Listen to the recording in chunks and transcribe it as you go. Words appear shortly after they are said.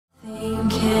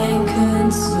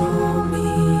console me,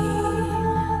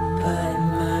 but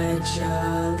my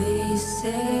jolly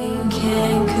sailor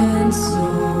can't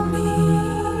console me,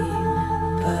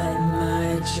 but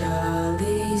my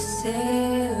jolly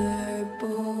sailor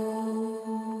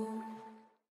boat.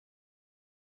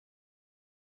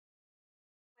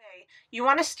 You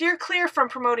want to steer clear from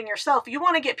promoting yourself. You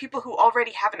want to get people who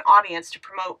already have an audience to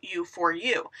promote you for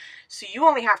you. So you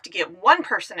only have to get one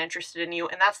person interested in you,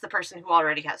 and that's the person who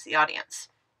already has the audience.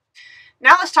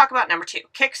 Now let's talk about number 2,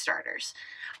 Kickstarters.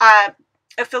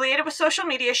 Affiliated with social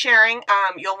media sharing,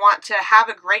 you'll want to have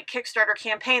a great Kickstarter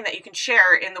campaign that you can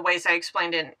share in the ways I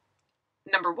explained in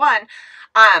number 1.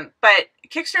 But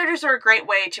Kickstarters are a great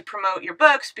way to promote your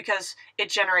books because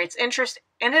it generates interest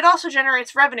and it also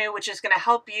generates revenue, which is going to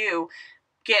help you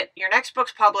get your next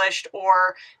books published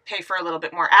or pay for a little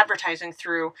bit more advertising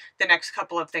through the next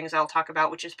couple of things I'll talk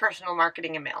about, which is personal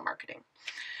marketing and mail marketing.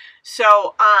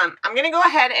 So I'm going to go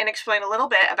ahead and explain a little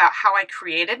bit about how I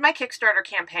created my Kickstarter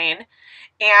campaign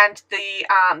and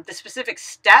the specific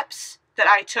steps that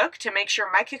I took to make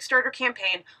sure my Kickstarter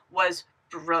campaign was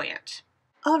brilliant.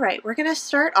 All right, we're going to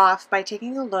start off by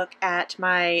taking a look at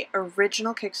my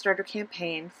original Kickstarter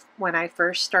campaign when I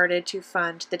first started to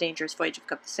fund The Dangerous Voyage of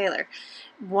Gup the Sailor.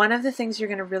 One of the things you're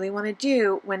going to really want to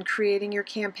do when creating your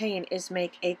campaign is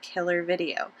make a killer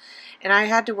video. And I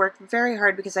had to work very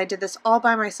hard because I did this all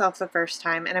by myself the first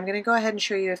time, and I'm going to go ahead and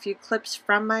show you a few clips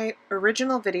from my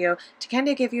original video to kind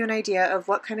of give you an idea of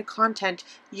what kind of content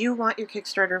you want your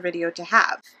Kickstarter video to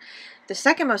have. The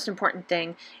second most important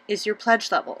thing is your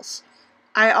pledge levels.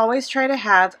 I always try to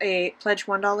have a pledge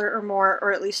 $1 or more,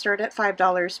 or at least start at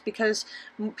 $5, because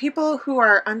people who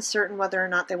are uncertain whether or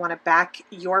not they want to back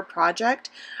your project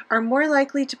are more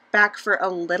likely to back for a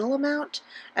little amount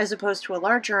as opposed to a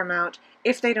larger amount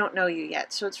if they don't know you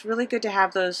yet. So it's really good to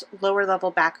have those lower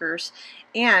level backers,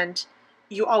 and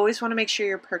you always want to make sure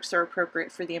your perks are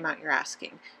appropriate for the amount you're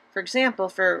asking. For example,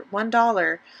 for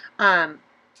 $1,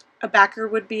 a backer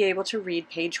would be able to read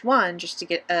page 1 just to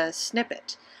get a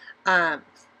snippet.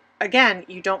 Again,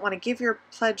 you don't want to give your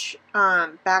pledge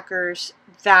backers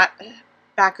that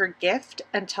backer gift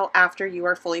until after you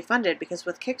are fully funded, because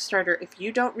with Kickstarter, if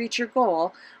you don't reach your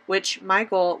goal, which my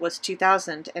goal was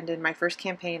 2,000, and in my first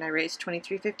campaign I raised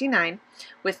 $23.59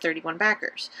 with 31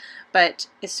 backers. But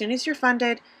as soon as you're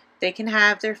funded, they can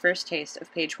have their first taste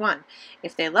of page 1.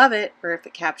 If they love it, or if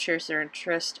it captures their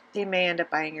interest, they may end up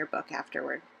buying your book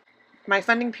afterward. My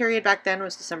funding period back then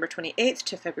was December 28th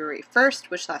to February 1st,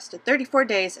 which lasted 34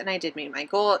 days, and I did meet my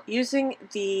goal using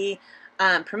the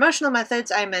promotional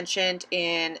methods I mentioned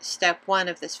in step 1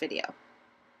 of this video.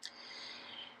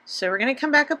 So we're going to come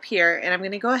back up here, and I'm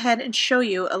going to go ahead and show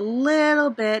you a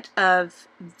little bit of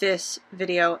this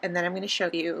video, and then I'm going to show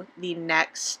you the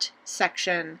next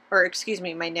section, or excuse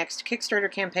me, my next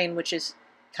Kickstarter campaign, which is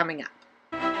coming up.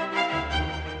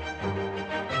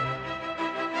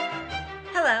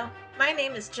 Hello. My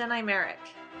name is Jenai Marek.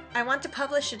 I want to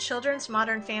publish a children's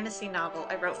modern fantasy novel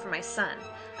I wrote for my son,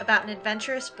 about an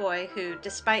adventurous boy who,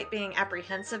 despite being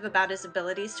apprehensive about his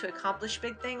abilities to accomplish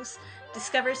big things,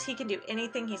 discovers he can do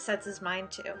anything he sets his mind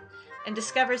to, and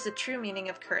discovers the true meaning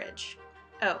of courage.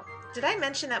 Oh, did I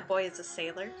mention that boy is a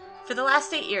sailor? For the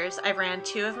last 8 years, I've ran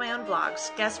 2 of my own blogs,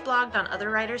 guest blogged on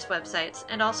other writers' websites,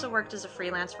 and also worked as a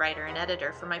freelance writer and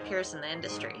editor for my peers in the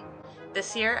industry.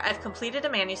 This year, I've completed a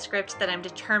manuscript that I'm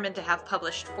determined to have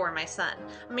published for my son.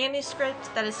 A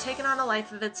manuscript that has taken on a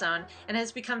life of its own and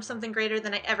has become something greater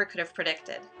than I ever could have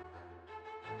predicted.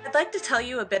 I'd like to tell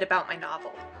you a bit about my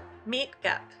novel. Meet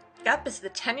Gup. Gup is the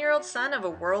 10-year-old son of a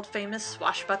world-famous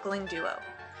swashbuckling duo.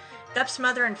 Gup's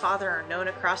mother and father are known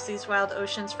across these wild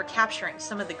oceans for capturing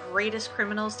some of the greatest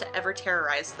criminals to ever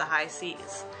terrorize the high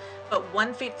seas. But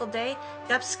one fateful day,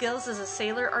 Gup's skills as a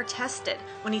sailor are tested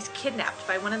when he's kidnapped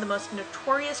by one of the most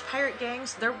notorious pirate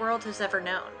gangs their world has ever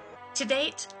known. To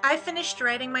date, I've finished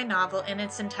writing my novel in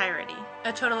its entirety,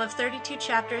 a total of 32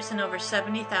 chapters and over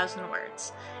 70,000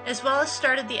 words, as well as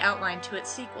started the outline to its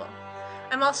sequel.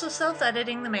 I'm also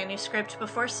self-editing the manuscript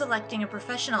before selecting a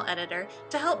professional editor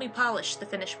to help me polish the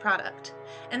finished product.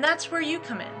 And that's where you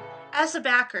come in. As a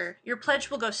backer, your pledge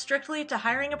will go strictly to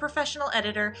hiring a professional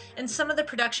editor and some of the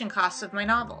production costs of my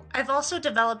novel. I've also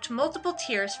developed multiple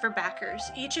tiers for backers,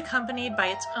 each accompanied by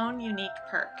its own unique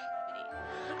perk.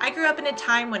 I grew up in a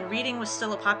time when reading was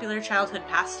still a popular childhood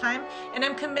pastime, and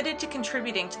I'm committed to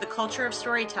contributing to the culture of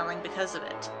storytelling because of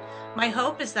it. My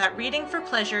hope is that reading for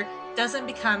pleasure doesn't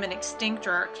become an extinct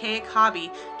or archaic hobby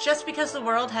just because the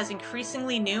world has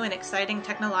increasingly new and exciting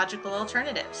technological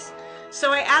alternatives.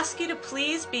 So I ask you to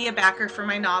please be a backer for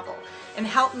my novel and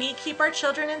help me keep our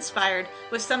children inspired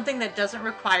with something that doesn't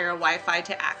require a Wi-Fi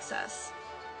to access.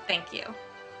 Thank you.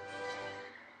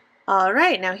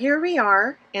 Alright, now here we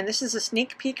are, and this is a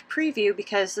sneak peek preview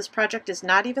because this project is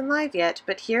not even live yet,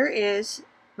 but here is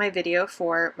my video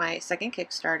for my second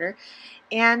Kickstarter.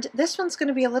 And this one's going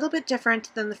to be a little bit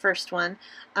different than the first one.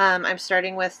 I'm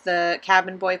starting with the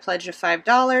Cabin Boy pledge of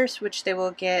 $5, which they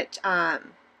will get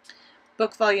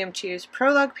Book Volume 2's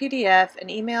prologue PDF, an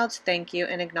emailed thank you,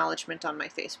 and acknowledgement on my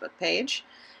Facebook page.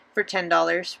 For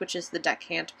 $10, which is the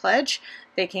Deckhand pledge,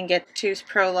 they can get 2's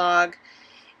prologue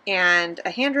and a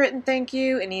handwritten thank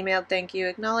you, an emailed thank you,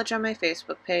 acknowledge on my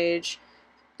Facebook page.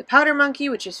 The Powder Monkey,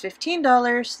 which is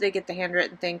 $15, they get the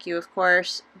handwritten thank you, of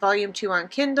course. Volume 2 on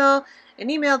Kindle, an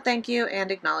emailed thank you,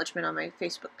 and acknowledgement on my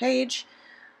Facebook page.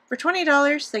 For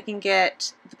 $20, they can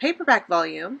get the paperback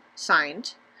volume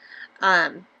signed,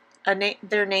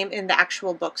 their name in the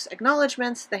actual book's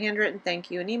acknowledgements, the handwritten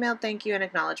thank you, an emailed thank you, and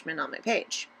acknowledgement on my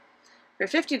page. For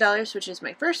 $50, which is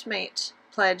my first mate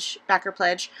pledge, backer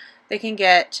pledge, they can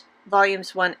get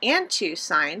volumes 1 and 2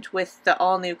 signed with the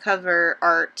all-new cover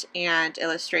art and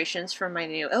illustrations from my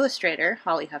new illustrator,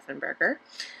 Holly Huffenberger.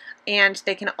 And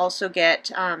they can also get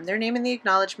their name in the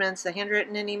acknowledgements, the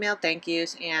handwritten and emailed thank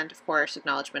yous, and of course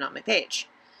acknowledgement on my page.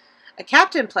 A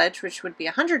Captain pledge, which would be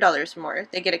 $100 more,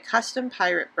 they get a custom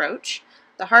pirate brooch,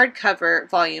 the hardcover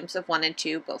volumes of 1 and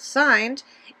 2 both signed,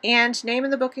 and name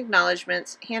in the book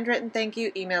acknowledgements, handwritten thank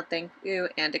you, emailed thank you,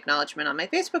 and acknowledgement on my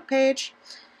Facebook page.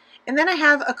 And then I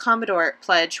have a Commodore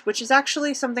pledge, which is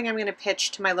actually something I'm going to pitch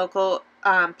to my local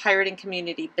pirating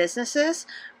community businesses,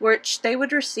 which they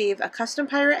would receive a custom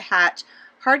pirate hat,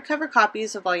 hardcover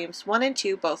copies of volumes 1 and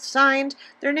 2, both signed,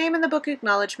 their name in the book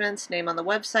acknowledgements, name on the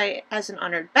website as an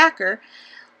honored backer,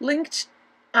 linked.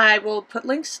 I will put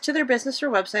links to their business or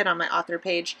website on my author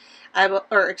page, on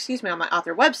my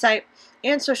author website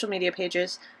and social media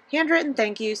pages, handwritten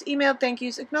thank yous, emailed thank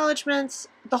yous, acknowledgements,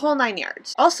 the whole 9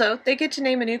 yards. Also, they get to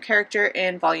name a new character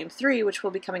in Volume 3, which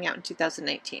will be coming out in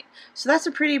 2019. So that's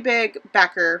a pretty big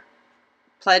backer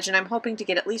pledge, and I'm hoping to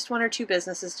get at least 1 or 2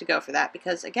 businesses to go for that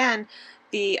because, again,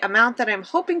 the amount that I'm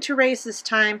hoping to raise this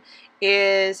time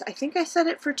is, I think I set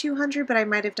it for $200, but I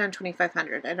might have done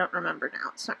 $2,500. I don't remember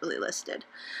now. It's not really listed.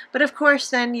 But of course,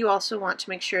 then you also want to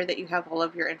make sure that you have all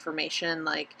of your information,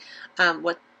 like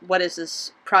what is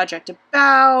this project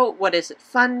about? What is it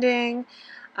funding?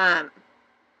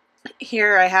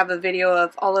 Here I have a video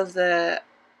of all of the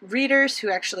readers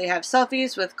who actually have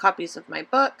selfies with copies of my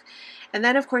book. And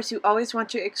then, of course, you always want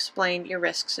to explain your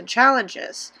risks and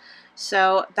challenges.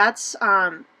 So that's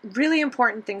really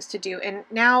important things to do. And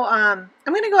now I'm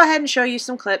going to go ahead and show you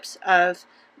some clips of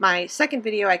my second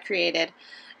video I created.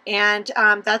 And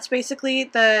that's basically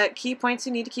the key points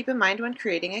you need to keep in mind when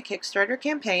creating a Kickstarter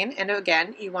campaign. And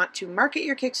again, you want to market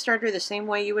your Kickstarter the same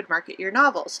way you would market your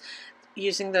novels,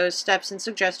 using those steps and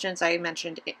suggestions I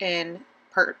mentioned in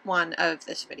part 1 of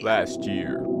this video. Last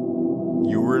year,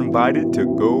 you were invited to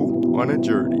go on a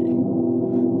journey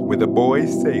with a boy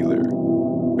sailor,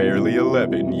 barely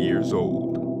 11 years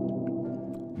old.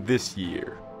 This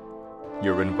year,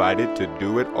 you're invited to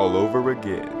do it all over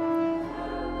again.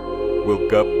 Will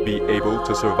Gup be able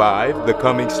to survive the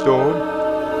coming storm?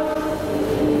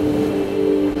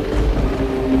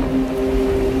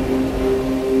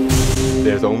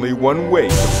 There's only one way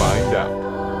to find out.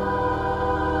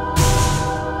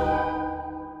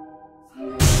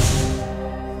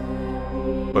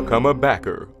 Become a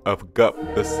backer of Gup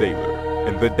the Sailor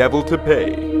and the Devil to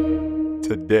Pay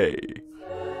today.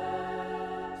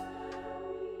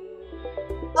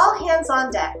 All hands on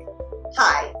deck.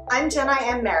 Hi, I'm Jenai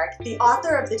M. Marek, the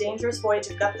author of The Dangerous Voyage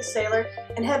of Gup the Sailor,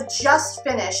 and have just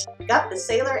finished Gup the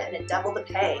Sailor and the Devil to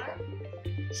Pay.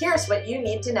 Here's what you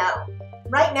need to know.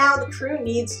 Right now, the crew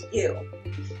needs you.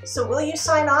 So will you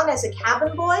sign on as a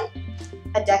cabin boy,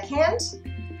 a deckhand,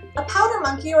 a powder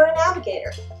monkey, or a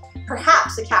navigator?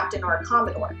 Perhaps a captain or a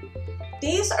commodore.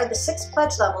 These are the 6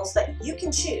 pledge levels that you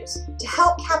can choose to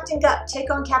help Captain Gup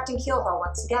take on Captain Keelhaul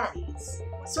once again.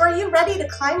 So are you ready to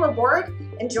climb aboard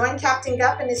and join Captain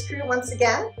Gup and his crew once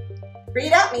again?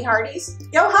 Read at me, hearties.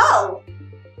 Yo-ho!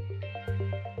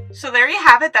 So there you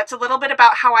have it. That's a little bit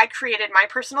about how I created my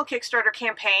personal Kickstarter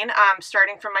campaign,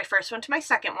 starting from my first one to my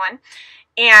second one.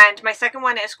 And my second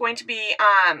one is going to be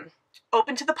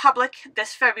open to the public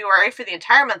this February for the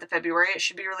entire month of February. It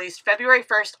should be released February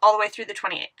 1st all the way through the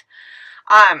 28th.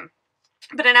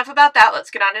 But enough about that.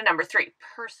 Let's get on to number 3.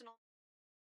 Personal.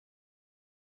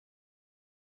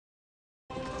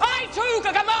 I too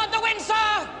can command the wind, sir!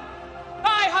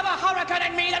 I have a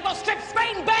hurricane in me that will strip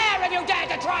Spain bare if you dare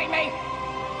to try me!